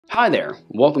Hi there,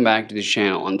 welcome back to the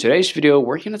channel. On today's video,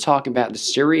 we're going to talk about the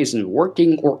Siri isn't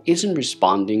working or isn't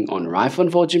responding on your iPhone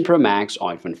 14 Pro Max,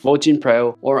 iPhone 14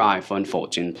 Pro, or iPhone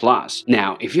 14 Plus.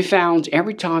 Now, if you found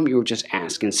every time you were just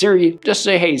asking Siri, just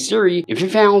say, "Hey Siri," if you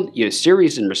found your Siri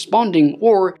isn't responding,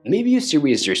 or maybe your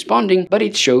Siri is responding, but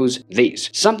it shows this,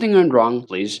 something went wrong,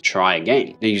 please try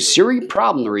again. Now, your Siri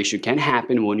problem or issue can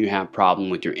happen when you have problem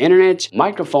with your internet,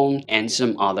 microphone, and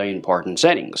some other important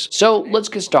settings. So let's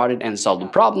get started and solve the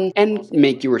problem and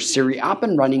make your Siri up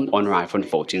and running on your iPhone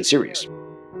 14 series.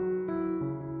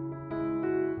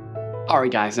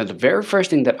 Alright guys, now the very first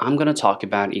thing that I'm going to talk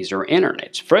about is your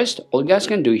internet. First, all you guys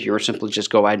can do here is simply just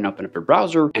go ahead and open up your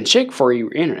browser and check for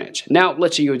your internet. Now,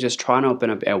 let's say you're just trying to open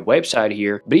up a website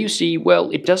here, but you see, well,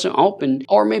 it doesn't open,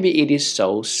 or maybe it is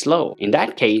so slow. In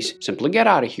that case, simply get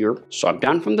out of here, swipe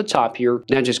down from the top here.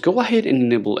 Now just go ahead and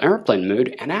enable airplane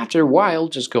mode, and after a while,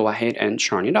 just go ahead and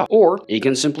turn it off. Or you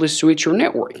can simply switch your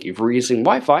network. If you're using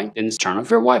Wi-Fi, then turn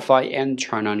off your Wi-Fi and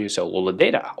turn on your cellular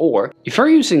data. Or if you're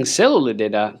using cellular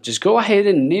data, just go ahead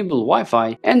and enable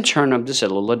Wi-Fi and turn up the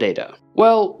cellular data.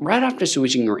 Well, right after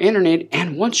switching your internet,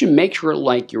 and once you make sure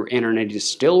like your internet is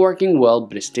still working well,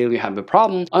 but still you have a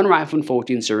problem on your iPhone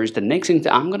 14 series, the next thing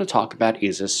that I'm going to talk about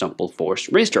is a simple forced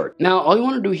restart. Now, all you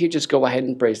want to do here, just go ahead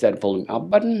and press that volume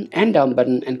up button and down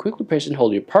button and quickly press and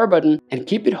hold your power button and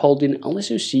keep it holding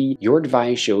unless you see your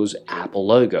device shows Apple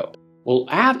logo. Well,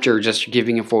 after just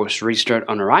giving a forced restart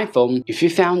on your iPhone, if you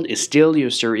found still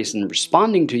your Siri isn't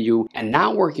responding to you and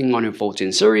not working on your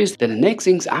 14 series, then the next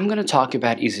things I'm going to talk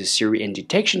about is the Siri and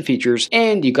detection features,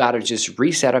 and you gotta just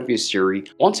reset up your Siri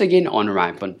once again on your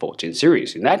iPhone 14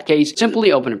 series. In that case,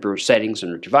 simply open up your settings on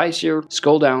your device here,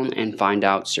 scroll down and find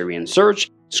out Siri and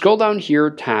search. Scroll down here,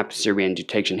 tap Siri and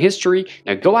detection history.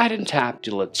 Now go ahead and tap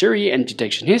delete Siri and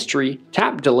detection history,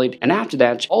 tap delete, and after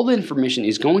that, all the information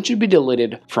is going to be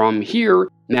deleted from here.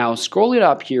 Now scroll it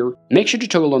up here, make sure to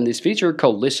toggle on this feature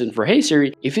called listen for Hey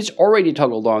Siri. If it's already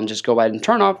toggled on, just go ahead and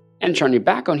turn off and turn it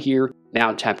back on here.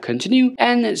 Now tap continue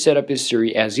and set up your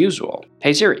Siri as usual.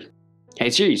 Hey Siri. Hey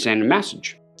Siri, send a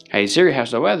message. Hey Siri,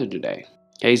 how's the weather today?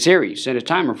 Hey Siri, set a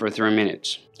timer for 3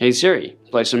 minutes. Hey Siri,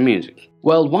 play some music.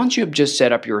 Well, once you've just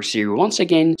set up your Siri once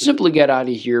again, simply get out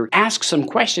of here, ask some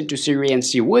question to Siri and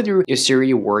see whether your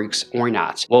Siri works or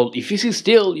not. Well, if you see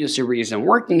still your Siri isn't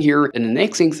working here, then the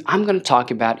next things I'm going to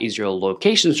talk about is your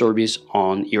location service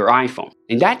on your iPhone.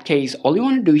 In that case, all you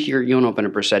want to do here, you want to open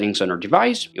up your settings on your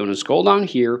device, you want to scroll down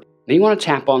here, then you want to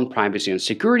tap on privacy and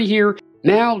security here.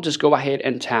 Now just go ahead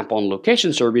and tap on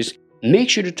location service.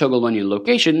 Make sure to toggle on your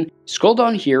location, scroll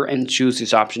down here and choose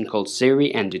this option called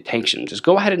Siri and detection. Just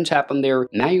go ahead and tap on there.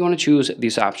 Now you want to choose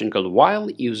this option called while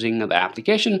using the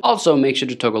application. Also make sure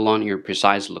to toggle on your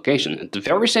precise location. At the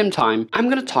very same time, I'm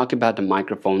going to talk about the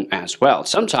microphone as well.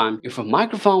 Sometimes if a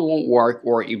microphone won't work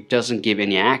or it doesn't give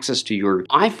any access to your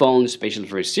iPhone, especially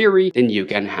for Siri, then you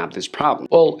can have this problem.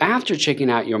 Well, after checking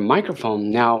out your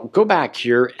microphone, now go back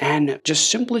here and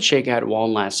just simply check out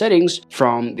one last settings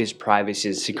from this privacy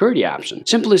and security option.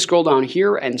 Simply scroll down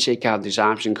here and check out this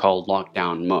option called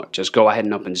lockdown mode. Just go ahead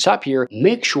and open this up here.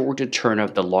 Make sure to turn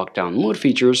off the lockdown mode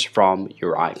features from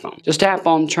your iPhone. Just tap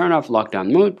on turn off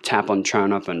lockdown mode, tap on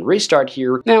turn off and restart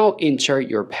here. Now insert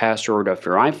your password of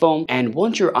your iPhone, and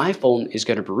once your iPhone is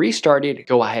going to be restarted,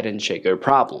 go ahead and check your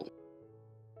problem.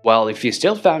 Well, if you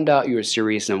still found out your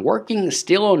Siri isn't working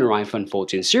still on your iPhone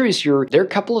 14 series here, there are a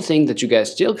couple of things that you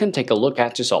guys still can take a look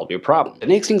at to solve your problem. The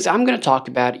next things I'm going to talk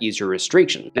about is your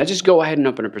restriction. Now just go ahead and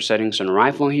open up your settings on your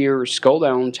iPhone here, scroll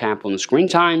down, tap on screen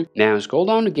time. Now scroll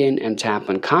down again and tap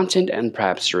on content and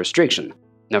privacy restriction.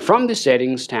 Now from the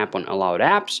settings, tap on allowed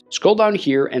apps, scroll down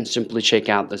here and simply check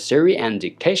out the Siri and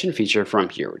dictation feature from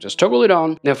here. Just toggle it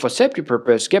on. Now for safety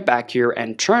purpose, get back here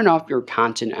and turn off your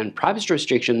content and privacy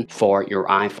restriction for your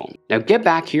iPhone. Now get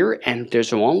back here and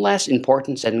there's one last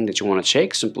important setting that you want to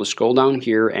check. Simply scroll down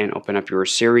here and open up your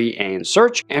Siri and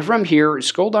search. And from here,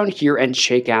 scroll down here and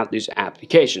check out these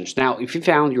applications. Now if you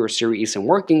found your Siri isn't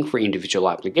working for individual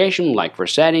application like for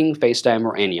setting, FaceTime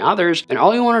or any others, then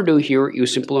all you want to do here, you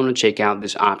simply want to check out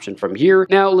this option from here.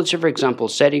 Now let's say for example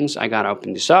settings, I gotta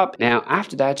open this up. Now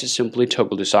after that, just simply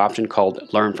toggle this option called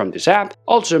learn from this app.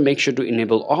 Also make sure to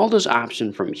enable all those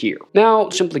options from here. Now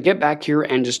simply get back here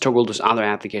and just toggle this other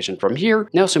application from here.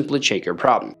 Now simply check your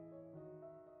problem.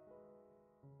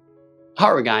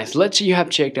 Alright guys, let's say you have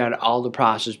checked out all the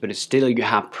process, but still you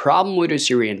have problem with your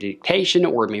Siri and dictation,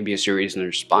 or maybe your Siri isn't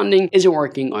responding, isn't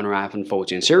working on your iPhone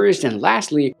 14 series. Then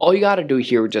lastly, all you gotta do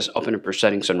here, just open up your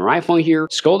settings on your iPhone here,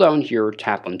 scroll down here,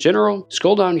 tap on general,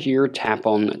 scroll down here, tap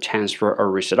on transfer or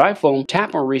reset iPhone,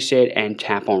 tap on reset and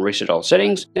tap on reset all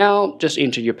settings. Now just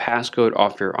enter your passcode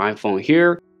of your iPhone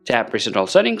here. Tap reset all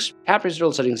settings, tap reset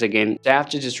all settings again. So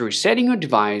after just resetting your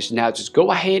device, now just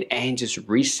go ahead and just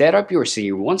reset up your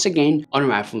Siri once again on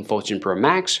your iPhone 14 Pro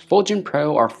Max, 14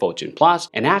 Pro or 14 Plus,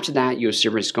 and after that your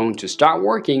Siri is going to start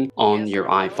working on your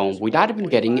iPhone without even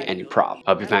getting any problem.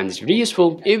 Hope you found this video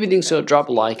useful. If you think so, drop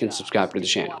a like and subscribe to the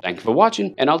channel. Thank you for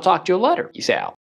watching, and I'll talk to you later. Peace out.